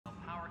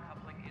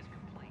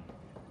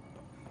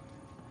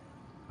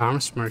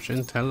Arms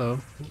merchant, hello.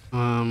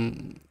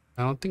 I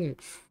don't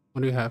think.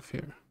 What do you have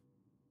here?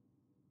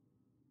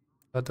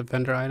 About the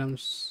vendor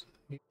items,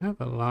 you have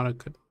a lot of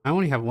good. I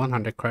only have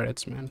 100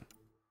 credits, man.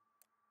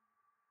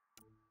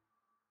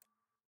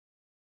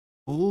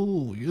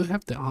 Oh, you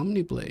have the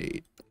Omni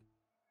Blade.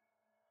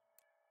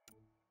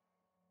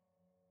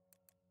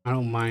 I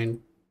don't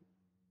mind.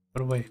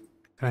 What do I?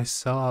 Can I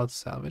sell out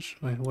salvage?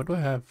 Wait, what do I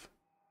have?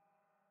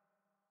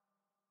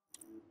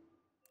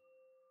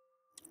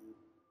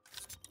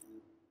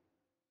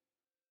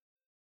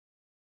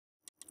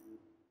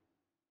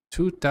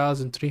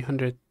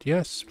 $2,300.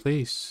 Yes,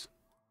 please.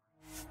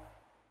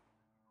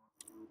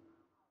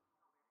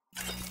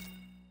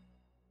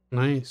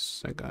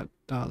 Nice. I got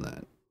all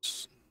that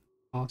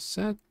all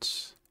set.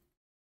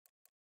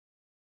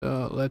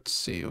 So let's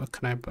see. What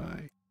can I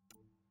buy?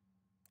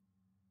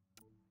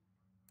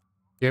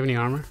 Do you have any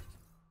armor?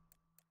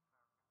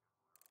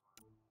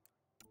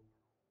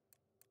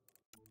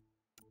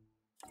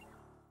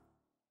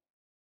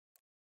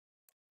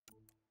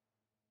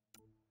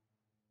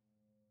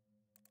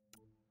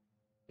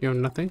 You have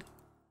nothing?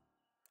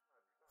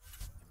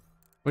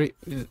 Wait,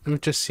 let me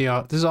just see.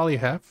 This is all you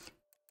have?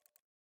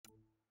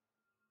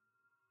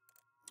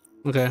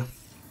 Okay.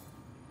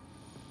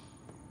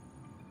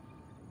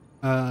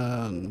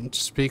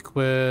 Speak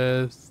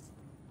with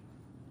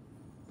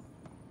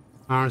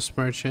arms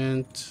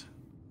merchant.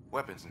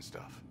 Weapons and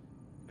stuff.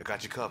 I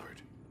got you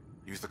covered.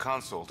 Use the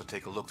console to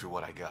take a look through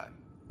what I got.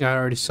 Yeah, I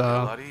already It'd be a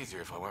saw. lot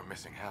easier if I weren't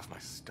missing half my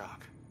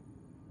stock.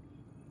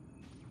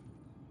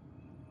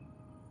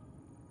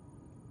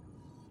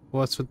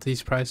 What's with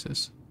these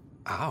prices?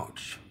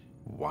 Ouch.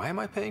 Why am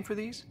I paying for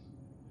these?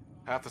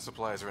 Half the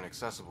supplies are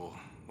inaccessible,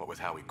 what with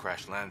how we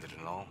crash landed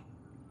and all.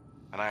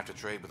 And I have to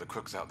trade with the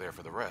crooks out there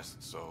for the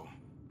rest, so...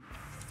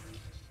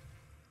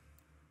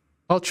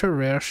 Ultra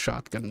rare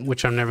shotgun,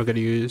 which I'm never gonna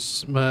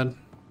use, but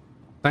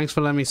thanks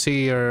for letting me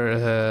see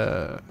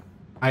your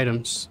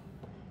items.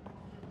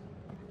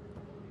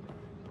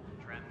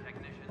 Tram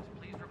technicians,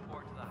 please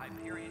report to the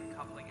Hyperion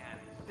coupling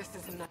annex. This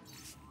is not.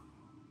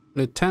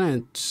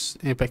 Lieutenant,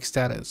 Apex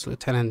status.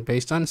 Lieutenant,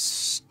 based on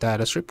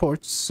status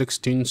reports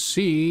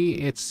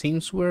 16C, it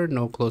seems we're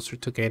no closer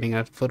to gaining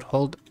a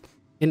foothold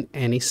in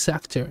any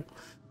sector.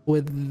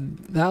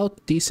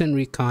 Without decent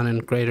recon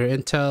and greater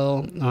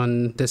intel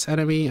on this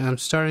enemy, I'm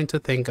starting to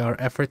think our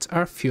efforts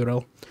are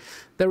futile.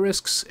 The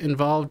risks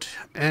involved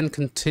and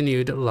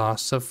continued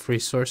loss of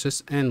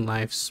resources and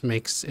lives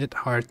makes it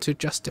hard to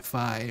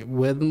justify.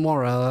 With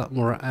morale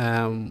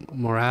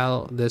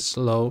this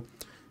low,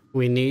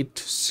 we need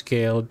to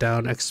scale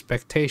down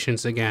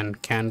expectations again.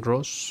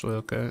 Candros,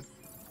 okay.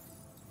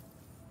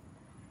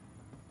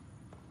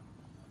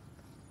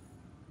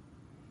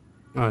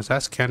 Oh,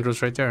 that's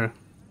Candros right there.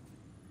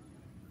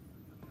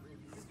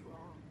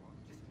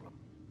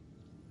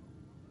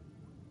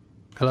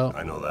 Hello.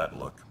 I know that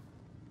look.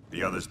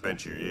 The others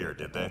bent your ear,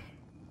 did they?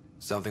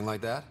 Something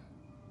like that?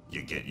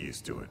 You get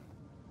used to it.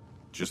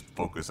 Just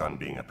focus on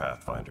being a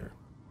Pathfinder.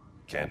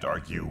 Can't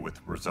argue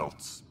with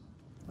results.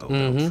 Though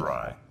they'll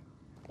try.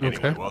 Anyway,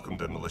 Okay. welcome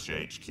to Militia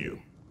HQ.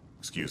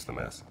 Excuse the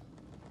mess.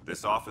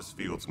 This office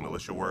fields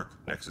militia work,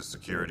 Nexus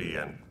security,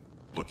 and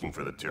looking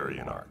for the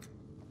Tyrian Ark.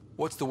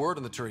 What's the word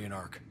on the Turian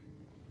Ark?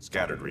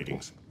 Scattered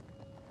readings.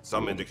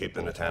 Some indicate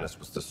the Natanus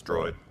was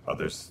destroyed,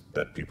 others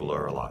that people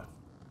are alive.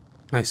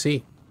 I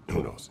see.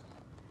 Who knows?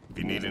 If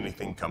you need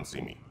anything, come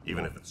see me,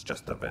 even if it's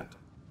just a vent.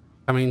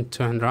 Coming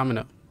to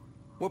Andromeda.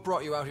 What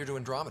brought you out here to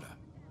Andromeda?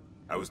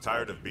 I was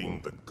tired of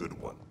being the good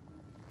one.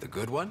 The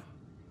good one?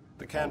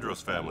 The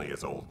Kandros family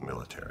is old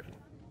military.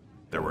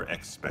 There were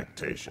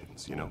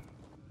expectations, you know.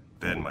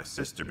 Then my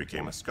sister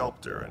became a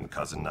sculptor and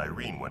cousin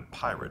Irene went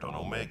pirate on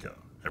Omega.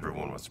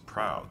 Everyone was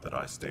proud that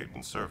I stayed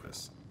in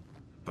service.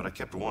 But I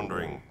kept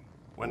wondering,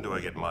 when do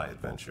I get my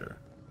adventure?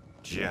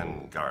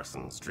 Jen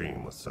Garson's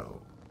dream was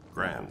so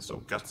grand, so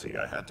gutsy,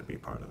 I had to be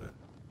part of it.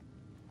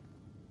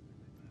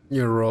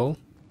 Your role?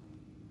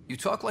 You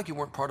talk like you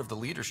weren't part of the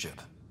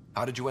leadership.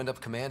 How did you end up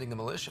commanding the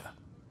militia?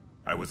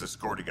 I was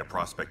escorting a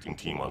prospecting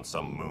team on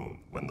some moon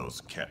when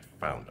those Ket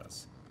found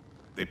us.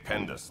 They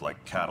penned us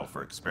like cattle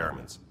for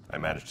experiments. I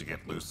managed to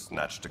get loose,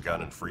 snatched a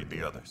gun, and freed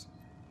the others.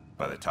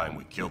 By the time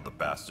we killed the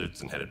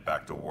bastards and headed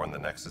back to warn the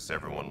Nexus,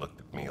 everyone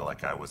looked at me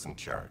like I was in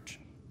charge.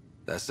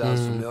 That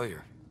sounds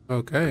familiar. The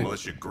Okay.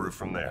 militia grew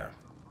from there.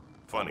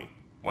 Funny,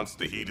 once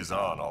the heat is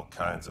on, all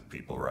kinds of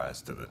people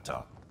rise to the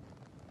top.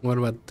 What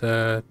about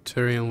the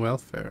Tyrian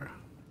welfare?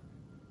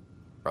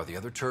 Are the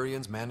other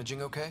Turians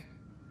managing okay?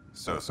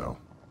 So.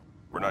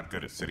 We're not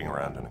good at sitting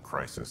around in a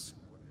crisis.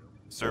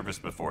 Service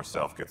before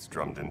self gets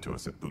drummed into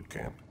us at boot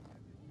camp.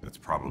 That's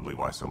probably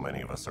why so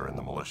many of us are in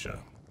the militia.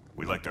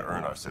 We like to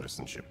earn our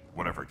citizenship,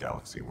 whatever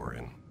galaxy we're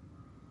in.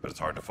 But it's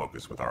hard to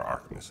focus with our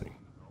arc missing.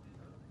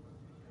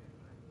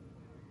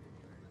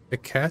 The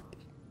cat?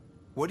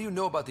 What do you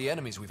know about the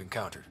enemies we've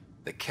encountered?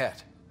 The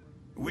Ket.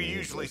 We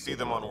usually see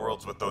them on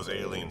worlds with those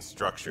alien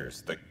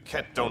structures. The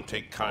Ket don't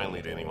take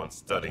kindly to anyone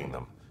studying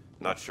them.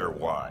 Not sure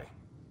why.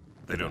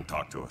 They don't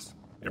talk to us.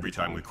 Every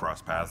time we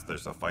cross paths,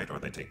 there's a fight or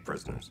they take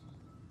prisoners.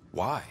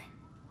 Why?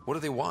 What do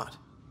they want?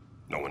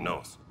 No one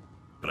knows.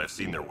 But I've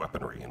seen their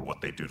weaponry and what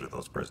they do to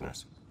those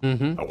prisoners.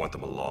 Mm-hmm. I want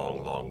them a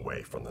long, long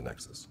way from the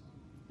Nexus.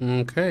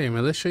 Okay,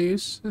 militia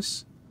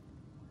uses.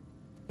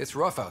 It's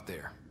rough out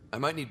there. I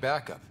might need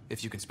backup,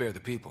 if you can spare the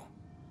people.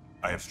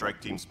 I have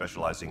strike teams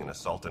specializing in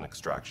assault and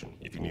extraction.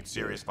 If you need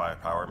serious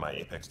firepower, my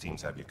Apex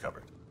teams have you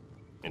covered.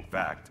 In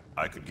fact,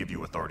 I could give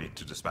you authority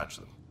to dispatch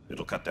them.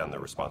 It'll cut down their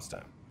response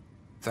time.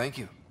 Thank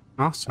you.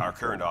 Awesome. Our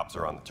current ops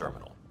are on the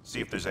terminal. See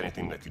if there's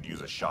anything that could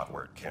use a shot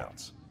where it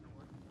counts.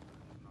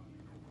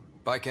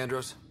 Bye,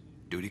 Kendros.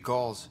 Duty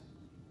calls.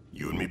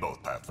 You and me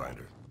both,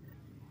 Pathfinder.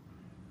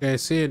 Okay,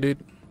 see you,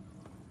 dude.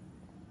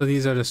 So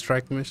these are the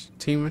strike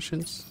team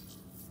missions.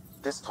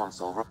 This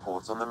console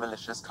reports on the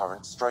militia's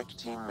current strike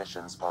team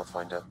missions,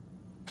 Pathfinder.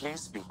 Please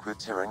speak with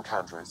Tyrion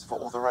Kandros for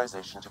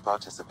authorization to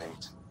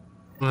participate.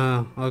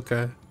 Oh,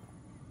 okay.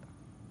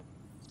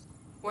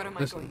 What am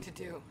I going to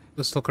do?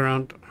 Let's look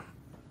around.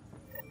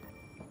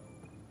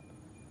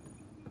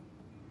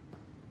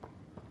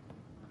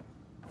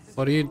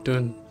 What are you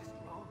doing?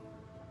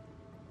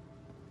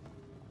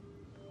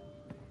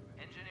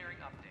 Engineering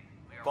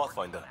update. We are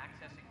Pathfinder, working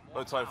on accessing no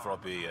more time for power our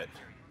beer yet.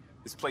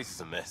 This place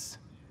is a mess.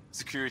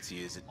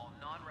 Security is, All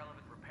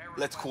non-relevant repair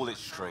let's call it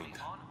requests are currently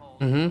strained. on hold.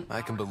 Mm-hmm.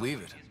 I can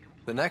believe it.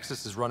 The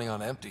Nexus is running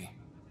on empty.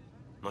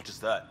 Not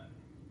just that.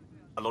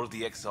 A lot of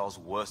the exiles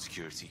were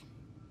security.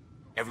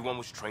 Everyone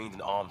was trained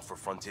and armed for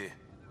Frontier.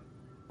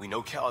 We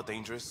know Cat are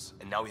dangerous,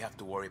 and now we have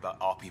to worry about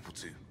our people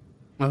too.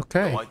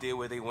 Okay. No idea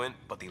where they went,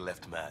 but they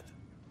left mad.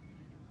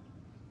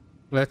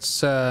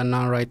 Let's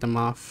not write them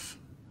off.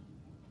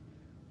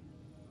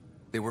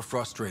 They were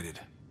frustrated.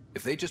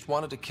 If they just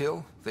wanted to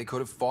kill, they could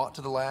have fought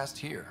to the last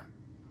here.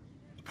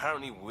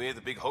 Apparently we're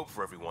the big hope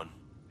for everyone.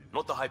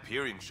 Not the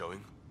Hyperion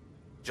showing.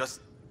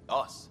 Just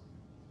us.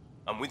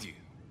 I'm with you.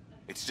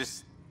 It's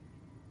just...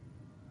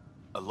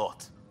 a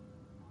lot.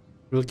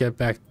 We'll get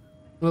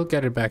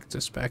it back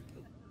to spec.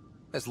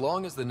 As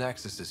long as the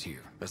Nexus is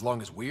here, as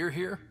long as we're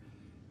here,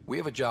 we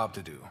have a job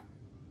to do.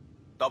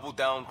 Double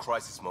down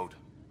crisis mode.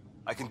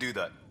 I can do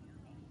that.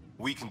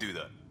 We can do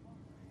that.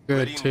 Good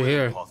Ready and to willing,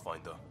 hear.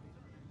 Pathfinder.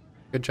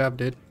 Good job,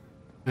 dude.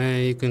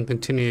 And you can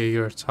continue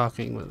your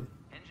talking with.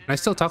 Can I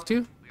still talk to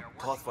you?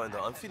 Pathfinder,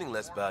 I'm feeling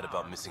less bad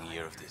about missing a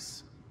year of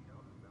this.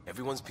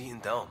 Everyone's beaten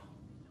down.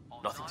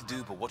 Nothing to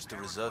do but watch the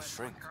reserve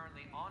shrink.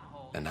 Currently on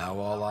hold. And now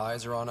all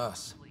eyes are on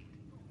us.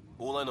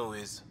 All I know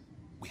is,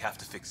 we have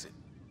to fix it.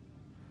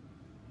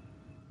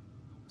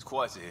 It's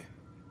quiet here.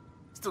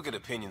 Still get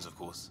opinions, of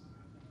course.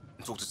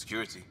 And talk to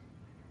security.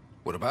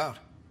 What about?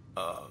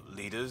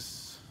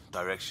 Leaders,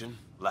 direction,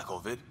 lack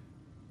of it.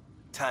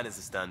 Tan is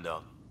the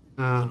standout.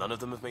 Uh, But none of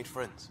them have made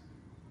friends.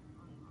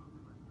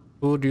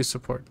 who do you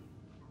support?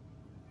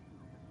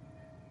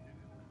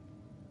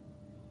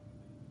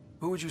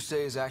 Who would you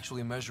say is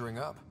actually measuring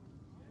up?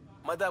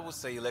 My dad would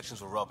say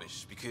elections were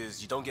rubbish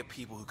because you don't get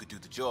people who could do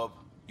the job,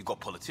 you got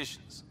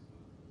politicians.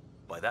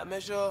 By that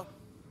measure,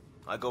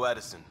 I go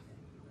Addison.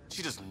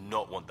 She does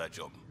not want that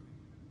job.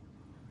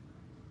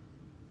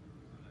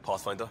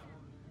 Pathfinder?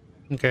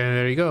 Okay,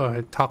 there you go.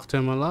 I talked to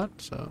him a lot,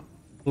 so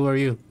who are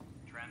you?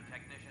 Tram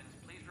technicians,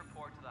 please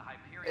report to the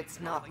Hyperion.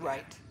 It's not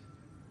right.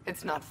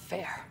 It's not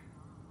fair.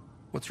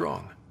 What's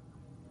wrong?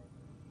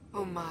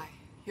 Oh my,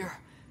 you're...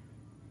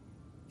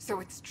 So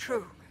it's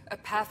true. A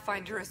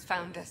Pathfinder has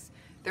found us.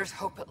 There's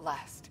hope at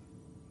last.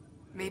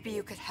 Maybe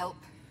you could help.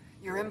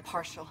 You're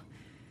impartial.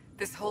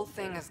 This whole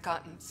thing has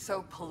gotten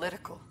so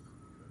political.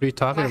 What are you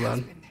talking My about?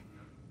 husband,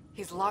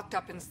 he's locked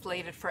up and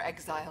slated for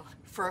exile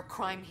for a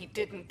crime he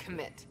didn't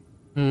commit.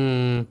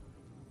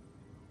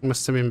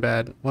 Must have been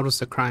bad. What was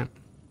the crime?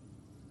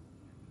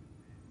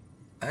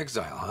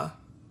 Exile, huh?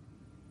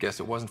 Guess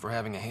it wasn't for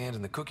having a hand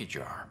in the cookie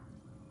jar.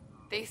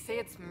 They say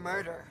it's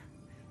murder.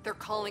 They're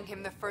calling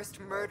him the first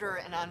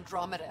murderer in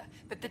Andromeda,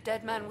 but the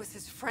dead man was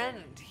his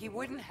friend. He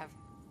wouldn't have...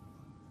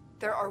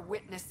 There are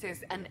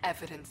witnesses and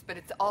evidence, but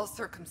it's all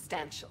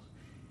circumstantial.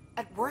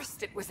 At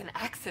worst, it was an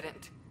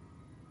accident.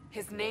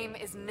 His name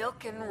is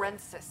Nilken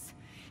Rensis.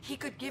 He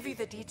could give you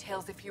the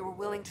details if you were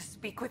willing to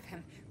speak with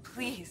him.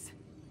 Please.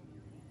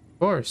 Of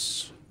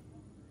course.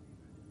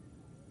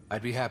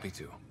 I'd be happy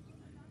to.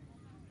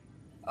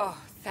 Oh,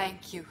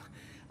 thank you.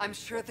 I'm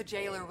sure the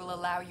jailer will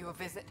allow you a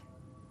visit.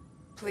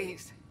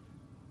 Please,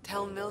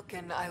 tell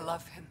Nilken I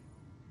love him.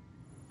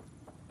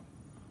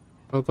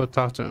 We'll go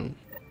talk to him.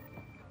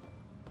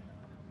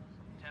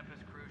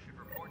 Tempest crew should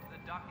report to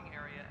the docking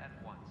area at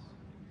once.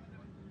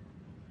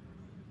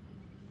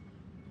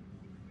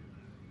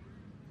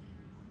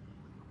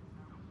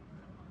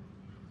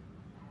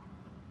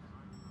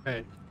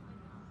 Hey.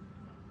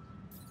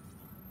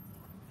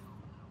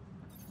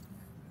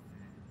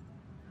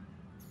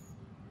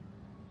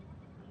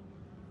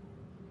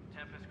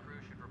 Tempest crew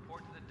should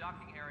report to the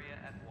docking area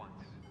at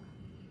once.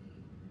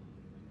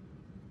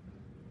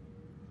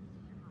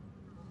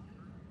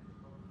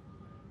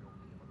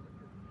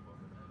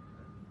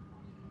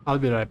 I'll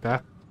be right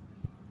back.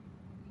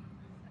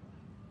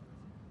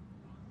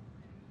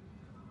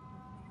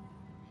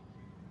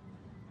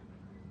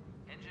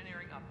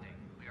 Engineering update.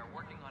 We are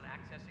working on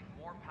accessing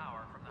more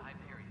power from the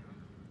Hyperion.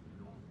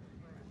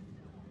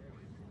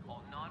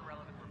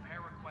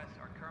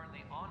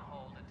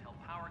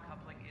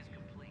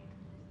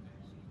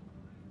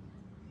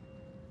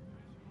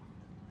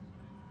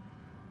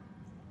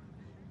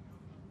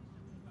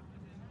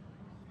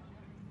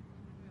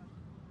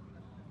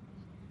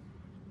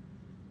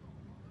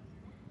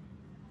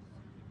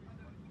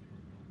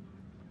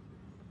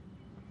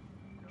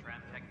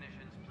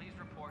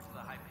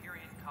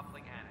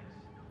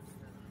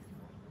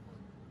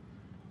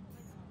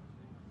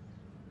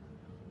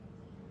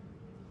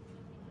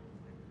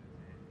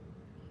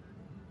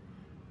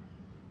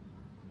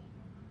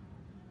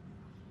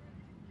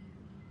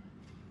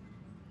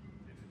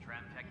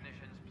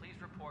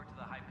 report to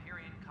the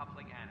Hyperion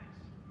Coupling Annex.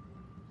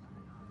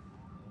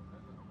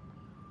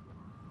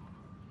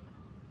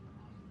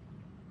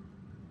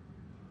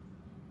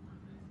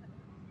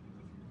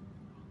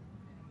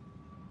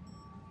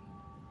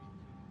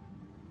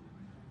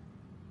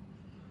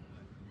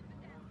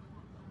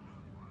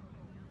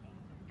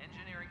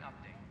 Engineering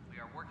update. We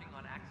are working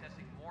on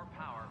accessing more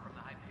power from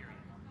the Hyperion.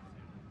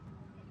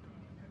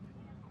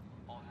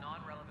 All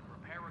non-relevant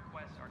repair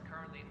requests are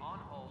currently on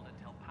hold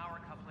until power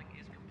coupling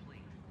is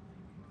complete.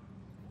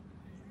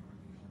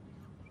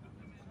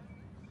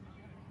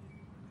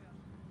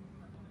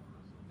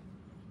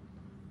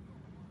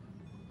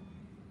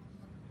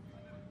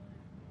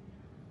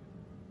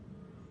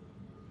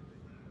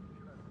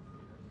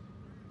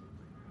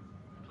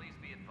 Please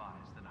be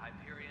advised that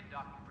Hyperion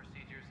docking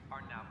procedures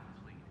are now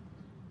complete.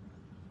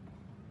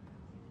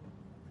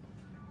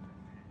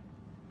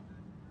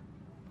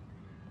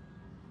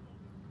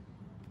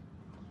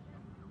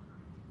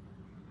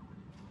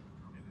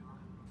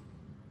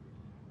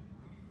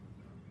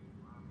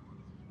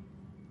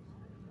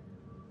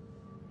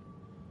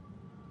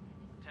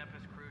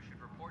 Tempest crew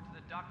should report to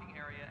the docking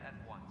area at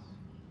once.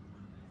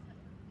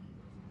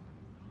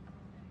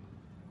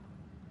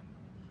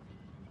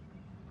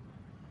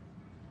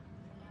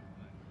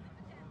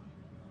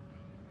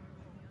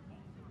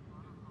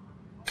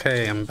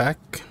 Okay, I'm back.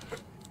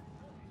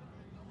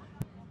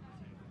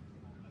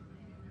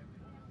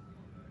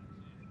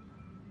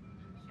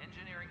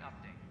 Engineering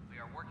update. We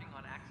are working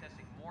on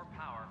accessing more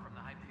power from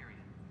the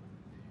Hyperion.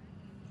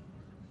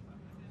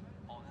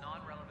 All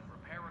non-relevant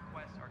repair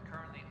requests are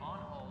currently on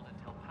hold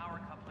until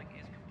power coupling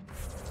is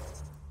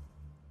complete.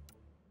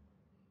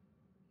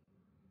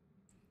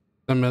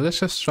 The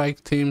militia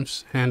strike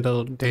teams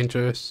handle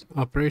dangerous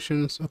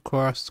operations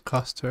across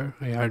cluster.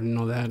 I already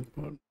know that,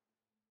 but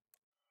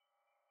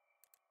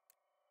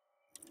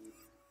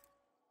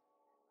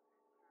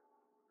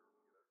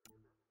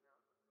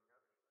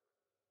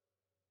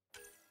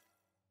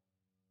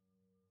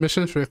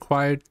missions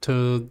required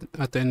to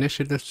at the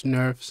Initiative's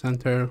Nerve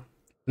Center,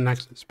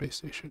 Nexus Space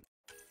Station.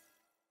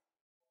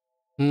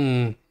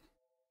 Let's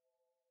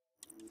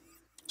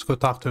go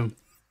talk to him.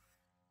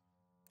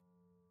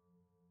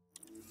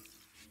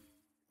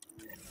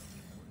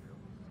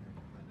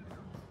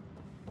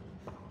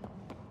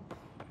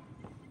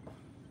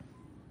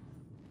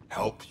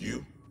 Help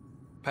you?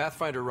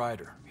 Pathfinder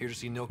Ryder, here to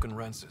see Nilken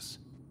Rensis.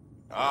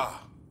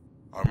 Ah,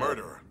 our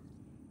murderer.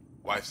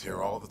 Wife's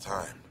here all the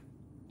time.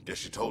 Guess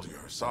she told you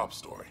her sob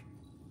story.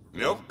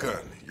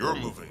 Nilken, you're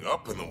moving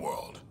up in the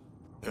world.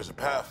 There's a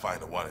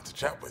Pathfinder wanted to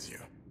chat with you.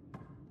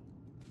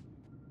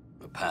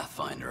 A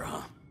Pathfinder,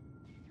 huh?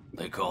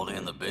 They called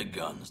in the big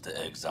guns to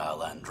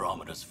exile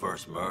Andromeda's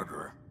first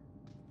murderer.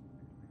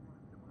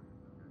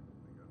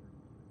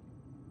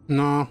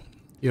 No,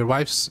 your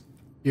wife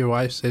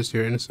says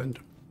you're innocent.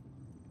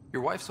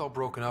 Your wife's all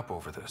broken up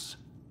over this.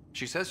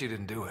 She says you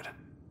didn't do it,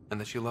 and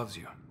that she loves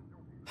you.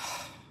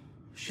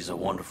 She's a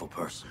wonderful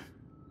person.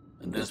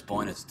 At this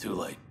point, it's too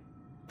late.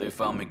 They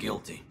found me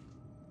guilty.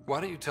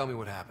 Why don't you tell me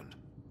what happened?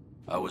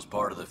 I was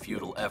part of the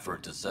futile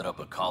effort to set up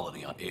a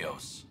colony on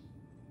Eos.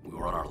 We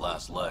were on our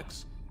last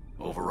legs,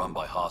 overrun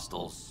by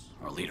hostiles,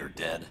 our leader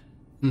dead.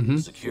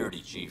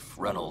 Security Chief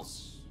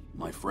Reynolds,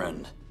 my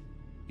friend,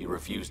 he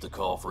refused to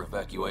call for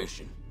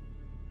evacuation.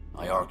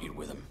 I argued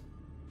with him.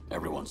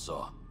 Everyone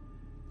saw.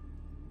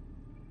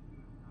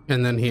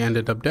 And then he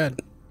ended up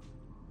dead.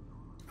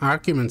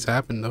 Arguments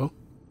happen, though.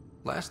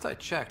 Last I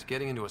checked,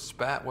 getting into a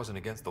spat wasn't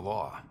against the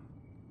law.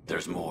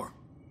 There's more.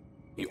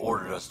 He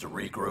ordered us to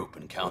regroup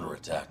and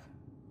counterattack.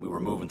 We were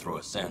moving through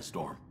a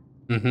sandstorm.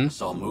 I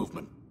saw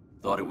movement.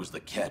 Thought it was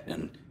the Ket,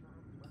 and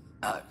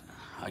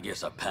I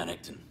guess I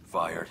panicked and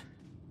fired.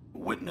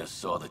 Witness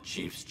saw the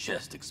Chief's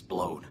chest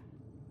explode.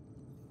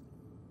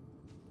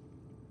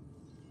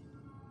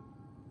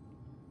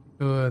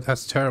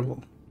 That's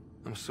terrible.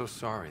 I'm so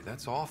sorry.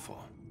 That's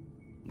awful.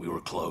 We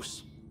were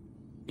close.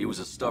 He was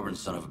a stubborn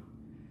son of...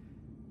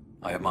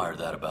 I admired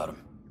that about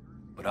him.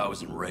 But I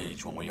was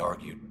enraged when we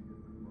argued.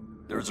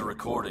 There's a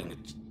recording.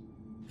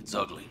 It's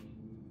ugly.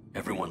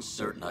 Everyone's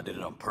certain I did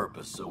it on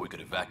purpose so we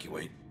could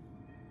evacuate.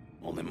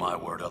 Only my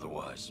word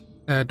otherwise.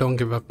 Don't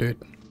give up, dude.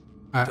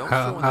 Don't throw in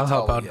the I'll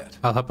help towel out. yet.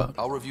 I'll help out.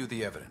 I'll review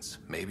the evidence.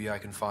 Maybe I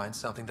can find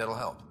something that'll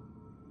help.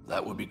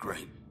 That would be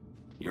great.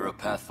 You're a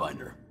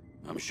Pathfinder.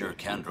 I'm sure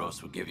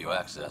Kandros would give you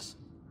access.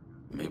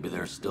 Maybe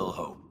there's still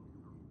hope.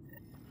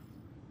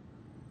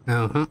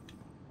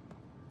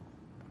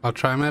 I'll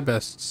try my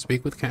best to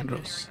speak with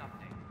Kandros.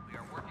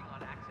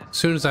 As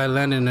soon as I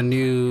land in a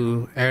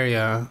new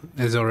area,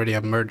 there's already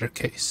a murder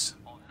case.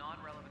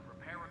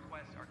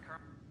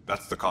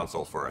 That's the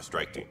console for our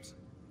strike teams.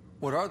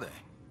 What are they?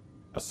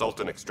 Assault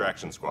and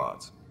extraction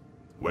squads.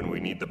 When we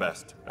need the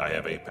best, I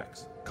have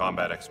Apex,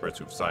 combat experts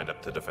who've signed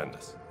up to defend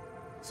us.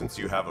 Since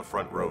you have a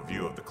front row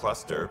view of the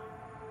cluster,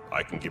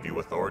 I can give you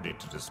authority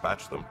to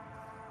dispatch them.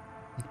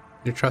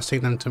 You're trusting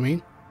them to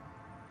me?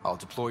 I'll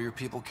deploy your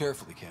people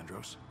carefully,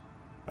 Kandros.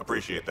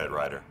 Appreciate that,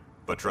 Ryder.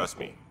 But trust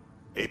me,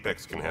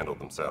 Apex can handle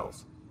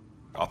themselves.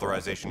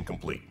 Authorization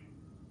complete.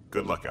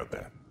 Good luck out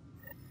there.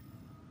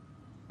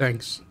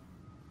 Thanks.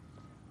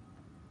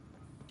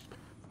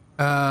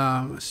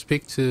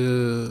 Speak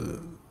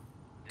to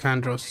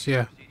Kandros,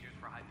 yeah. Procedures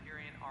for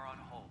Hyperion are on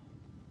hold.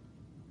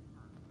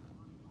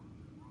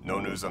 No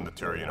news on the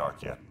Turian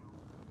Ark yet?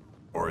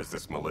 Or is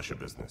this militia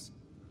business?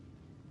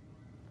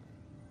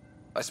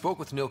 I spoke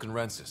with Nilken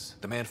Rensis,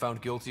 the man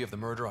found guilty of the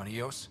murder on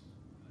Eos.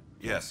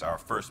 Yes, our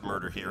first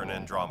murder here in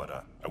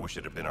Andromeda. I wish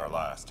it had been our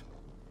last.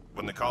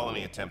 When the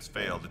colony attempts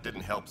failed, it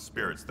didn't help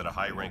spirits that a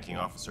high-ranking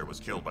officer was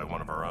killed by one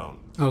of our own.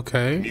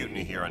 Okay.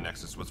 Mutiny here on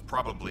Nexus was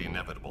probably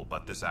inevitable,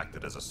 but this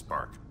acted as a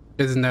spark.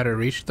 Isn't that a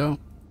reach, though?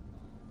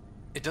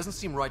 It doesn't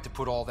seem right to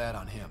put all that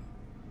on him.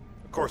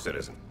 Of course it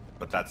isn't,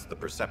 but that's the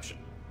perception.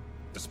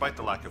 Despite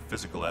the lack of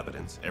physical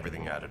evidence,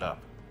 everything added up.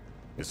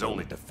 His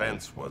only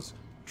defense was,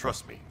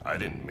 trust me, I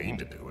didn't mean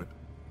to do it.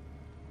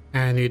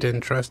 And you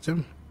didn't trust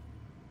him?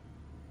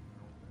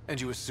 And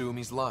you assume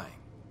he's lying.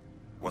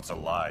 What's a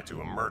lie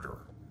to a murderer?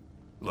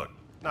 Look,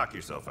 knock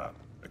yourself out.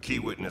 A key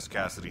witness,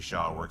 Cassidy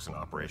Shaw, works in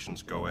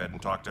operations. Go ahead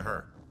and talk to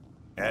her.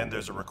 And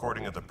there's a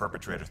recording of the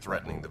perpetrator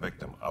threatening the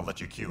victim. I'll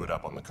let you cue it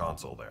up on the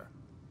console there.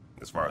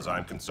 As far as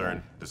I'm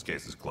concerned, this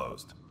case is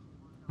closed.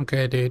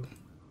 Okay, dude.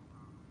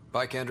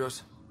 Bye,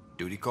 Kandros.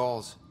 Duty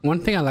calls. One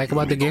thing I like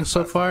about the game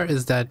so far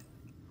is that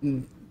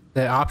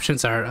the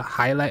options are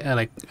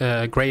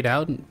grayed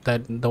out.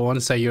 That the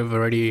ones that you've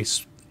already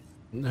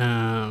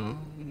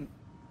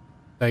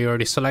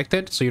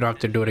selected, so you don't have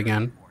to do it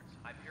again.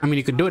 I mean,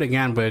 you could do it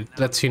again, but it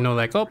lets you know,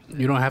 like, oh,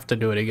 you don't have to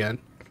do it again.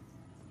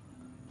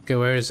 Okay,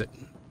 where is it?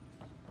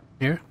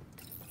 Here?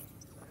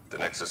 The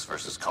Nexus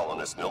versus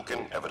Colonist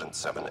Nilken,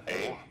 Evidence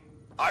 7A.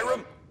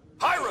 Hiram!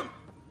 Hiram!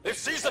 They've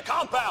seized the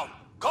compound!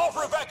 Call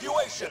for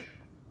evacuation!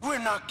 We're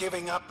not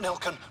giving up,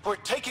 Nilken. We're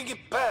taking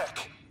it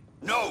back.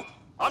 No!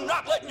 I'm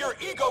not letting your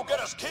ego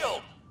get us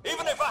killed!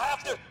 Even if I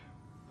have to...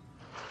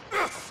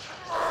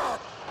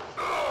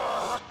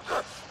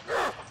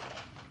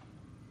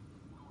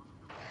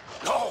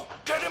 No!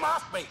 Get him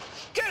off me!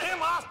 Get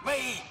him off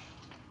me!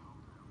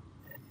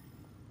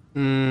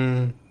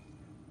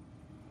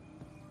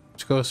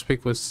 Let's go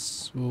speak with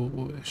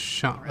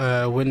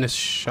Shaw, witness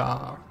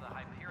Shaw. The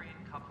Hyperion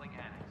coupling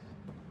annex.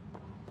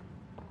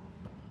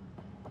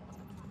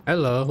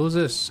 Hello, who's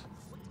this?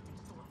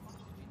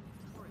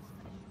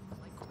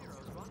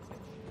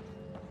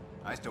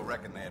 I still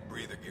reckon they had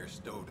breather gear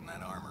stowed in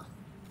that armor.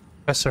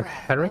 Professor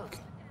Herrick?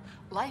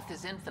 Life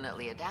is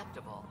infinitely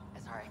adaptable,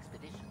 as our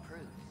expedition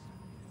proves.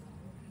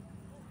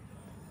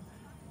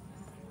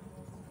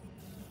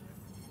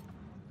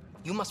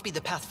 You must be the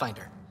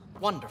Pathfinder.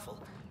 Wonderful.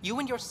 You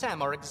and your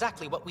Sam are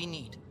exactly what we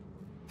need.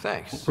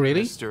 Thanks,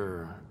 Really?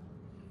 Mr.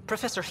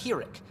 Professor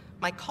Herrick,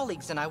 my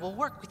colleagues and I will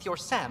work with your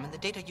Sam and the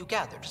data you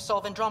gather to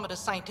solve Andromeda's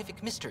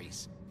scientific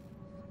mysteries.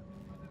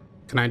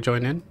 Can I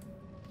join in?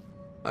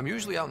 I'm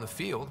usually out in the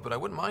field, but I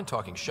wouldn't mind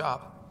talking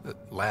shop.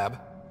 Lab.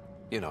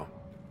 You know.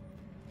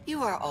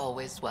 You are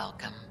always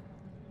welcome.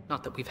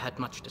 Not that we've had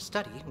much to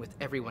study, with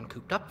everyone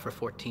cooped up for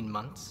 14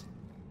 months.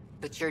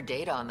 But your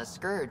data on the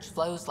Scourge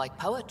flows like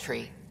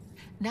poetry.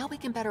 Now we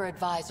can better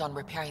advise on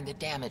repairing the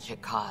damage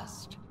it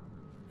caused.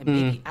 And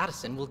maybe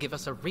Addison will give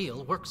us a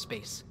real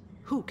workspace.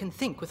 Who can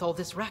think with all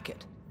this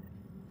racket?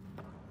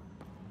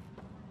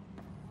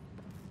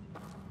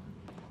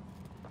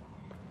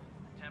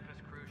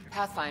 Tempest crew should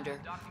Pathfinder,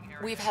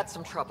 we've had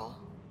some trouble.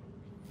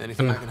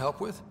 Anything I can help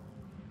with?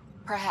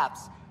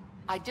 Perhaps.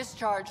 I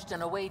discharged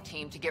an away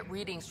team to get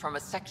readings from a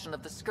section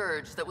of the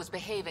Scourge that was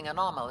behaving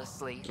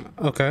anomalously.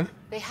 Okay.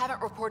 They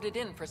haven't reported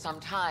in for some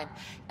time,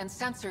 and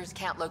sensors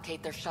can't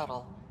locate their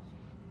shuttle.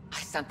 I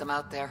sent them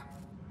out there.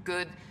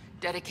 Good,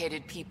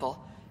 dedicated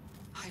people.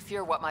 I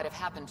fear what might have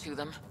happened to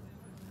them.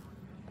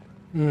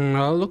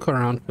 I'll look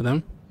around for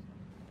them.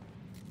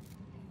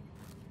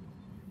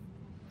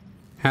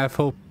 Have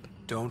hope.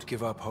 Don't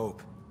give up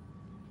hope.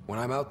 When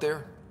I'm out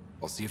there,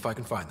 I'll see if I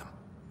can find them.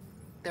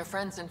 Their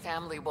friends and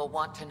family will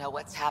want to know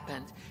what's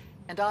happened,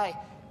 and I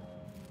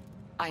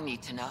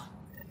need to know.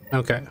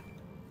 Okay.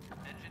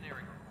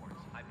 engineering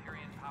reports.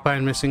 Hyperion power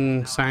Find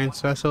missing science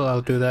vessel.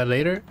 I'll do that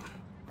later.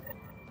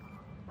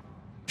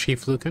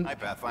 Chief Lucan. Hi,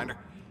 Pathfinder.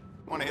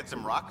 Want to hit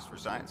some rocks for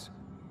science?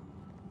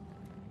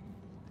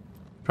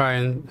 Try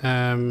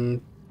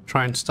and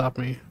stop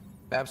me.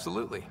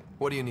 Absolutely.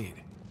 What do you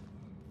need?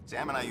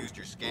 Sam and I used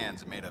your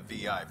scans and made a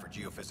VI for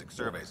geophysics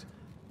surveys.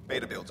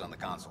 Beta builds on the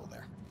console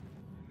there.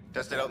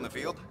 Test it out in the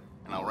field,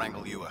 and I'll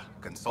wrangle you a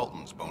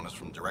consultant's bonus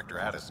from Director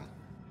Addison.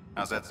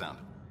 How's that sound?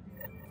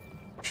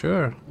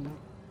 Sure.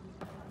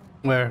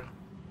 Where?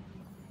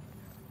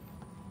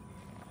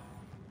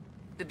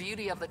 The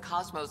beauty of the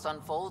cosmos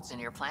unfolds in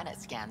your planet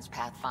scans,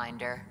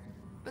 Pathfinder.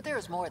 But there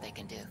is more they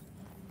can do.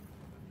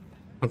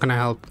 How can I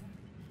help?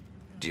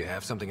 Do you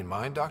have something in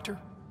mind, Doctor?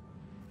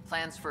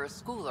 Plans for a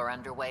school are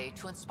underway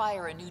to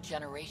inspire a new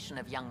generation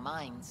of young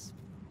minds.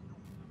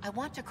 I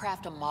want to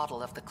craft a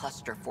model of the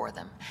cluster for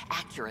them,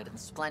 accurate and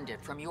splendid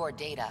from your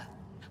data.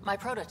 My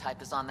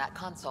prototype is on that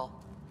console.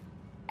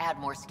 Add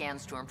more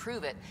scans to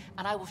improve it,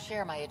 and I will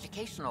share my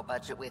educational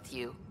budget with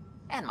you.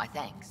 And my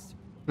thanks.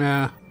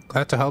 Yeah,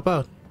 glad to help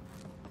out.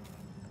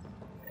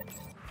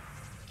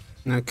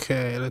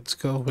 Okay, let's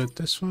go with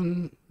this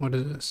one. What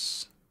is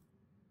this?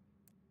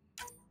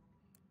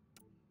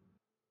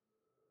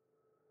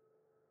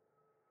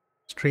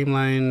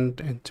 Streamlined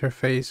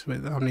interface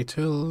with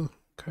OmniTool.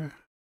 Okay.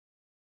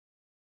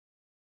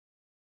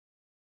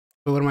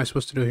 So what am I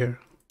supposed to do here?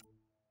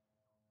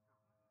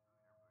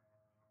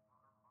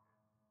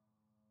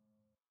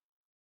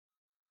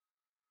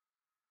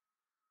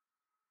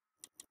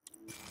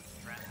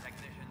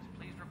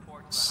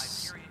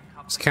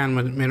 Scan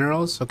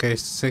minerals. Okay,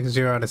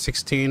 60 out of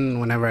 16.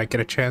 Whenever I get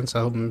a chance,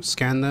 I'll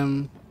scan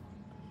them.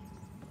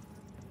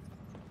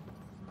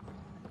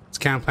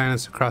 Scan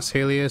planets across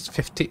Helios.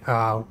 50.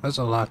 Oh, that's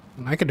a lot.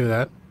 I could do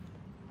that.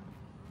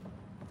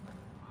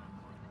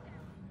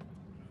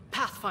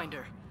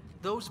 Pathfinder,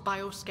 those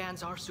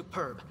bioscans are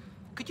superb.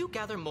 Could you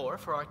gather more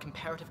for our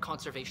comparative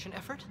conservation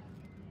effort?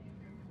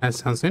 That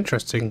sounds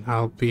interesting.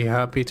 I'll be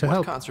happy to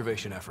help. What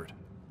conservation effort?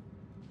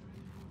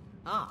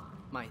 Ah,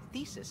 my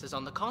thesis is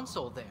on the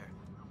console there.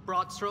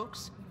 Broad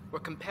strokes, we're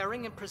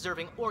comparing and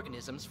preserving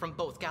organisms from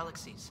both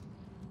galaxies.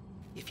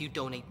 If you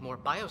donate more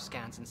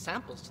bioscans and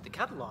samples to the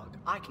catalog,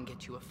 I can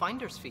get you a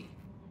finder's fee.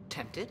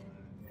 Tempted?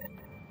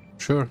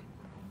 Sure.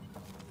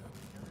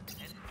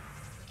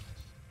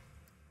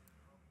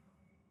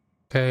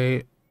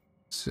 Okay.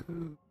 So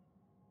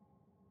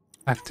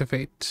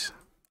activate.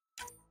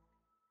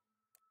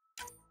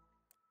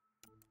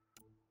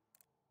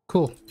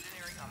 Cool.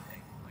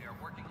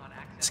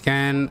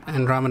 Scan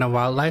Andromeda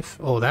wildlife.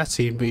 Oh, that's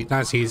easy.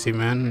 That's easy,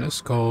 man.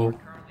 Let's go.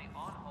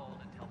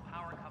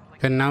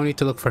 Okay, now we need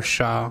to look for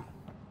Shaw.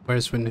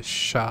 Where's Witness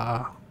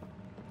Shaw?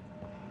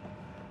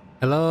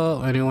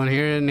 Hello? Anyone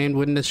here named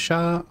Witness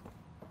Shaw?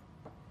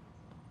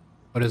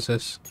 What is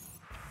this?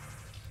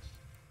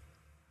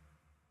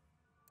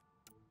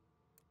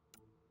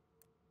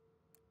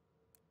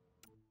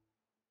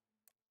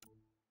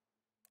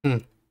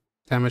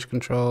 Damage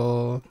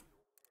control.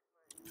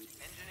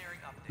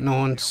 No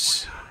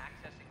one's...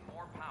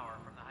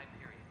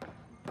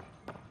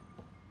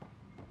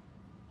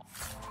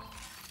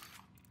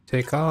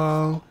 Take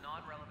all.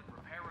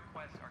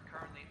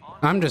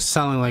 I'm just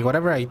selling, like,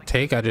 whatever I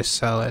take, I just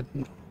sell it.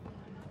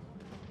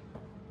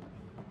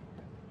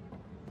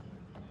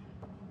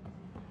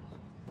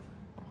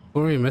 Who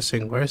are we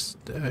missing? Where's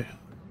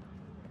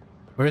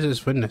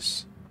this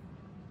witness?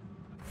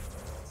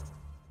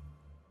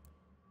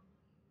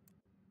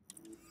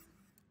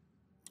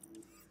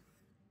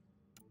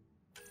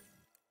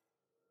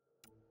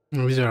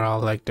 These are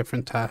all like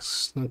different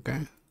tasks.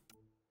 Okay.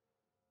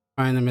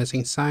 Find the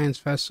missing science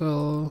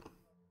vessel.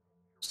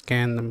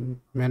 Scan the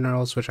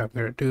minerals, which I'm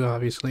gonna do,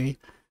 obviously.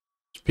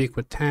 Speak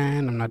with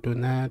Tan. I'm not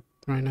doing that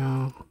right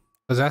now.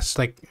 Because that's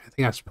like, I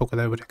think I spoke with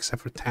everybody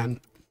except for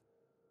Tan.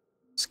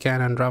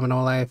 Scan Andromeda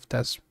life.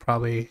 That's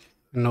probably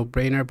a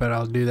no-brainer, but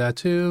I'll do that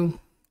too.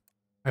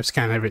 I've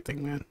scanned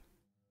everything, man.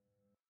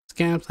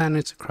 Scan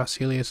planets across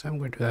Helios. I'm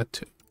gonna do that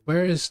too.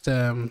 Where is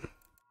the...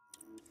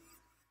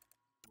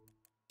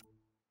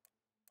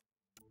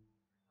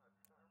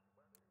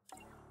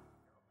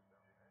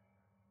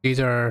 These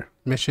are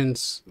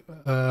missions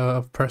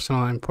of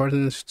personal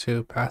importance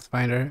to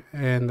Pathfinder,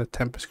 and the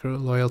Tempest Crew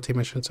loyalty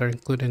missions are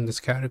included in this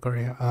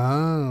category.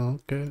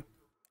 Oh, okay.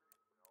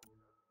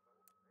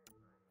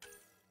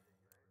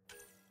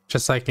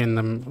 Just like in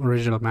the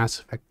original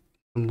Mass Effect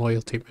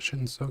loyalty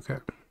missions, okay.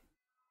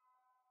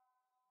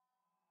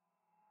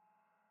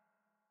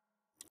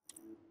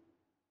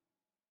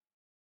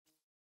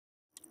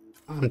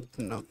 I'm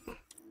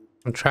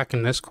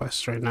tracking this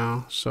quest right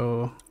now,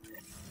 so...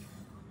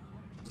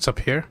 It's up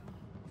here.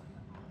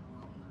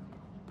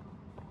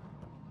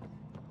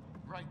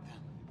 Right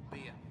then,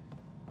 Leah.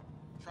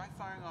 Try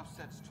firing off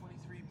sets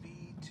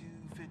 23B to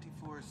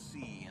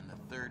 54C in the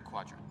third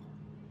quadrant.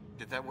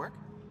 Did that work?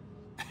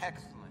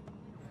 Excellent.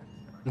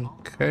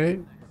 Okay.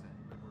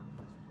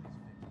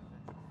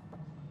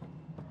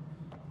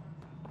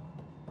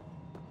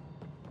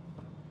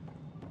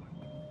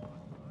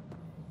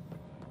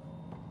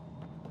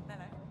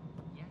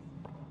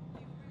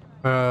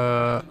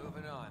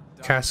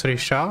 Cassidy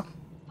Shaw?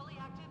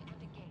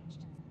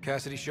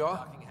 Cassidy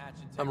Shaw?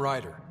 I'm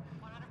Ryder.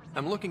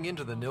 I'm looking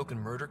into the Nilken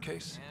murder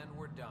case.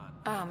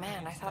 Oh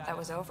man, I thought that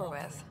was over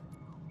with.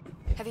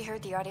 Have you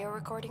heard the audio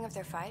recording of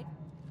their fight?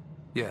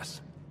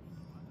 Yes.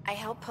 I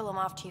helped pull him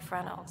off Chief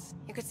Reynolds.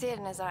 You could see it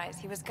in his eyes.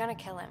 He was gonna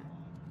kill him.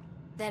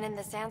 Then in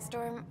the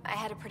sandstorm, I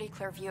had a pretty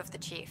clear view of the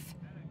Chief.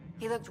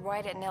 He looked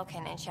right at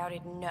Nilken and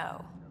shouted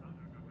no.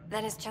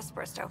 Then his chest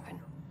burst open.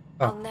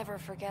 Oh. I'll never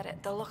forget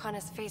it. The look on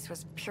his face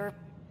was pure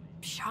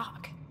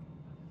shock.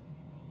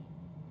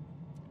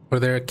 Were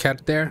there a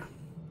cat there?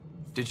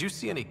 Did you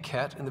see any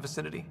cat in the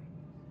vicinity?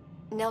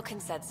 Nilken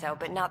said so,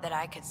 but not that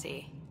I could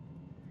see.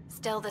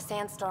 Still, the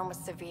sandstorm was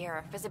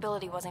severe.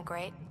 Visibility wasn't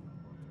great.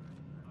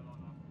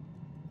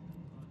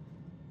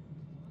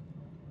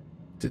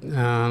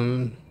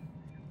 I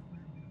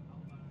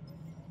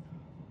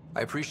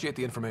appreciate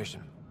the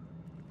information.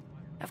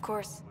 Of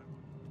course.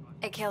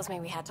 It kills me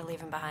we had to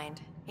leave him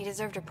behind. He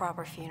deserved a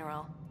proper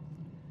funeral.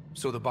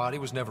 So the body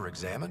was never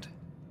examined?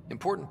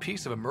 Important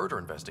piece of a murder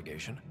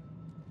investigation.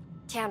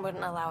 Tian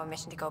wouldn't allow a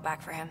mission to go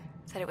back for him.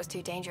 Said it was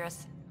too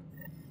dangerous.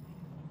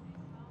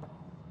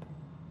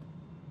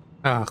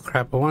 Ah,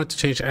 crap. I wanted to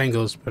change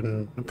angles, but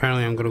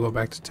apparently I'm gonna go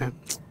back to 10.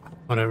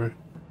 Whatever.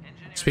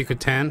 Speak with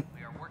 10.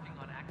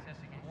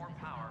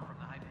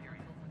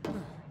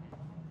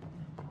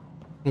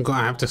 I'm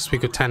gonna have to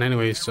speak with 10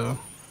 anyway, so.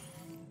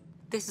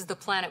 This is the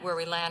planet where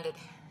we landed.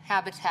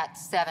 Habitat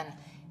 7.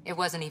 It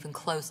wasn't even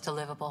close to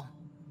livable.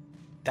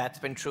 That's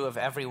been true of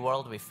every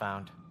world we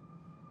found.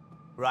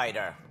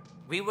 Ryder,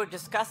 we were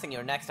discussing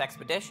your next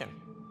expedition.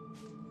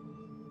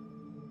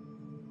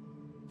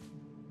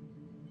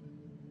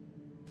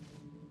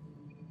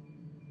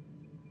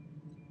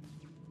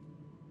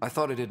 I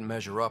thought it didn't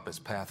measure up as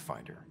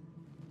Pathfinder.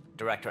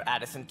 Director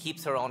Addison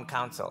keeps her own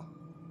counsel.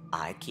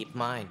 I keep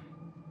mine.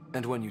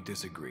 And when you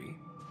disagree?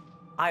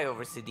 I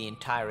oversee the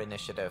entire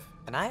initiative,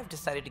 and I have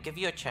decided to give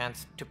you a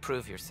chance to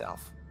prove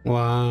yourself.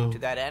 Wow. To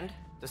that end,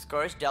 the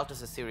Scourge dealt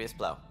us a serious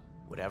blow.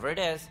 Whatever it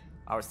is,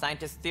 our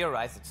scientists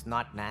theorize it's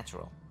not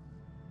natural.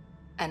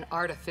 An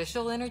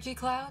artificial energy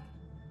cloud?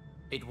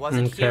 It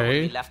wasn't here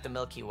when we left the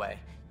Milky Way,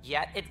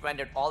 yet it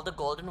rendered all the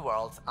golden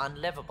worlds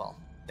unlivable.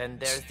 Then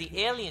there's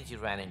the aliens you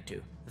ran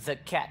into, the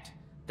Ket.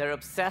 They're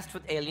obsessed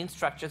with alien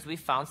structures we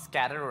found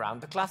scattered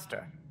around the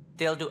cluster.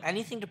 They'll do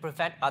anything to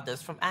prevent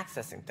others from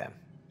accessing them.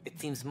 It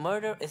seems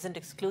murder isn't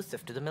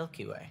exclusive to the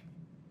Milky Way.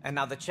 And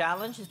now the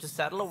challenge is to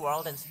settle a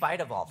world in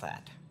spite of all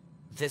that.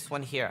 This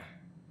one here.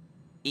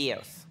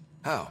 Eos.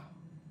 How?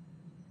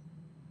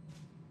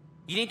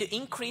 You need to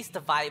increase the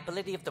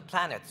viability of the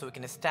planet so we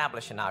can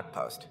establish an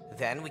outpost.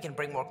 Then we can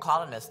bring more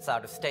colonists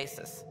out of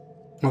stasis.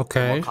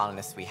 Okay. The more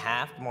colonists we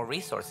have, the more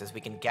resources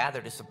we can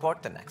gather to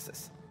support the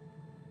Nexus.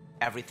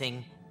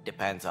 Everything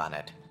depends on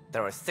it.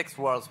 There are 6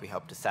 worlds we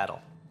hope to settle.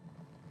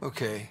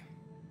 Okay,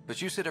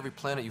 but you said every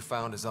planet you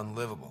found is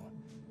unlivable.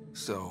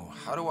 So,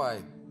 how do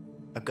I...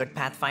 A good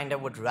Pathfinder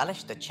would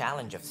relish the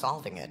challenge of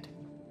solving it.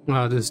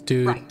 Wow, this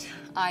dude. Right.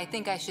 I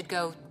think I should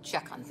go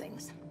check on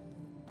things.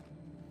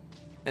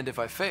 And if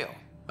I fail,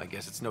 I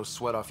guess it's no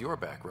sweat off your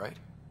back, right?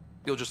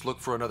 You'll just look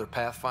for another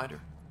Pathfinder?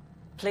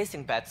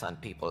 Placing bets on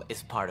people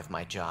is part of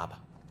my job.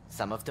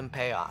 Some of them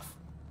pay off.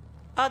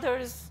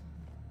 Others...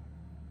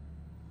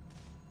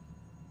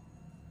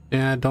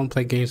 Yeah, don't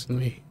play games with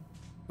me.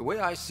 The way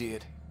I see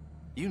it,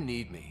 you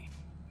need me.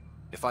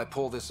 If I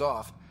pull this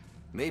off,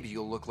 maybe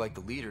you'll look like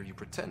the leader you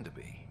pretend to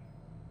be.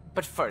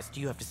 But first,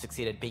 you have to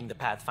succeed at being the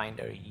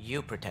Pathfinder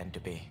you pretend to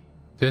be.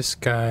 This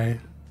guy.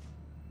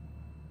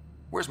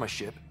 Where's my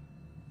ship?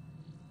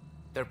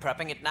 They're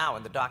prepping it now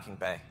in the docking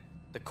bay.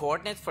 The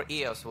coordinates for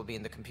Eos will be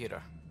in the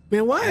computer.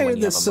 Man, why are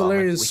the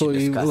Solarians so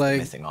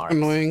like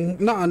annoying?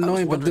 Not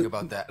annoying, but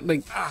about that.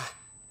 Like,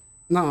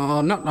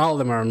 no, not all of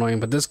them are annoying,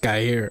 but this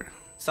guy here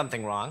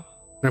something wrong.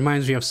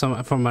 Reminds me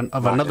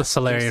of another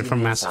Solarian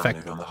from Mass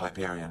Effect. On the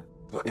Hyperion.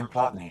 Your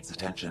implant needs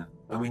attention,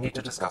 and we need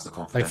to discuss a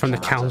confidential Like from the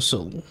matter.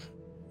 council.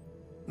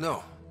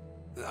 No,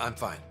 I'm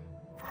fine.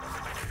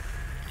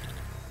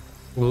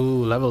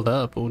 Ooh, leveled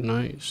up. Oh,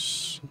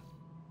 nice.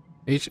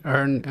 Each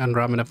earn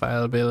Andromeda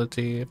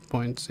viability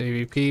points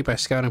AVP by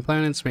scouting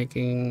planets,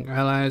 making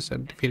allies,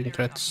 and defeating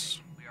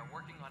threats.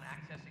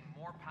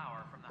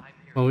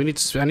 Well, I need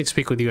to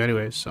speak with you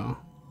anyway, so.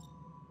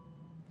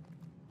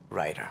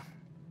 Ryder,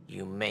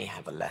 you may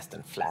have a less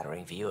than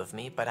flattering view of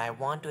me, but I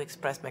want to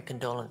express my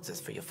condolences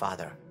for your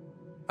father.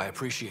 I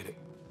appreciate it.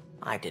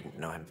 I didn't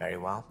know him very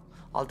well,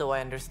 although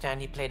I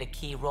understand he played a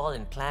key role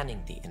in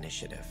planning the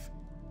initiative.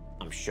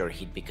 I'm sure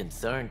he'd be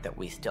concerned that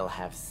we still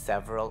have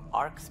several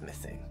arcs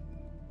missing.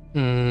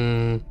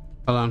 Hold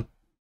on.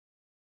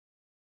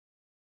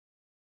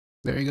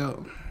 There you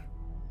go.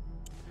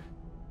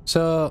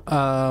 So,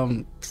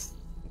 I'll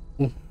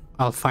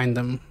find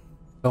them.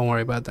 Don't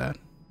worry about that.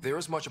 They're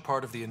as much a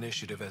part of the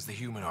initiative as the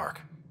human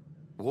arc.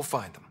 We'll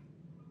find them.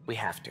 We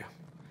have to.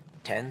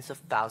 Tens of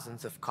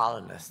thousands of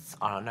colonists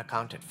are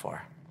unaccounted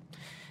for.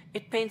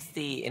 It paints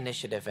the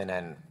initiative in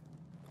an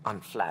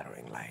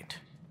unflattering light.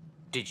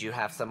 Did you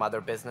have some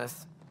other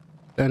business?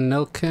 The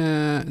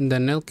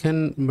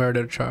Nilken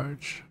murder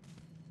charge.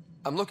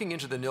 I'm looking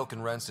into the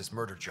Nilken Rensis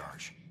murder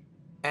charge.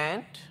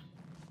 And?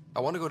 I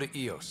want to go to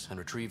Eos and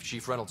retrieve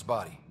Chief Reynolds'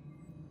 body.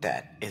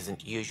 That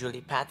isn't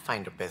usually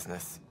Pathfinder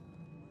business.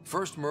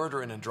 First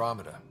murder in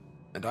Andromeda,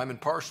 and I'm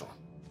impartial.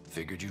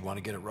 Figured you'd want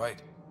to get it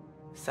right.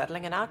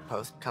 Settling an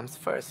outpost comes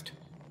first.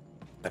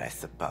 But I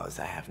suppose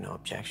I have no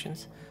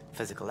objections.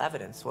 Physical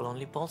evidence will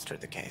only bolster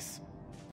the case.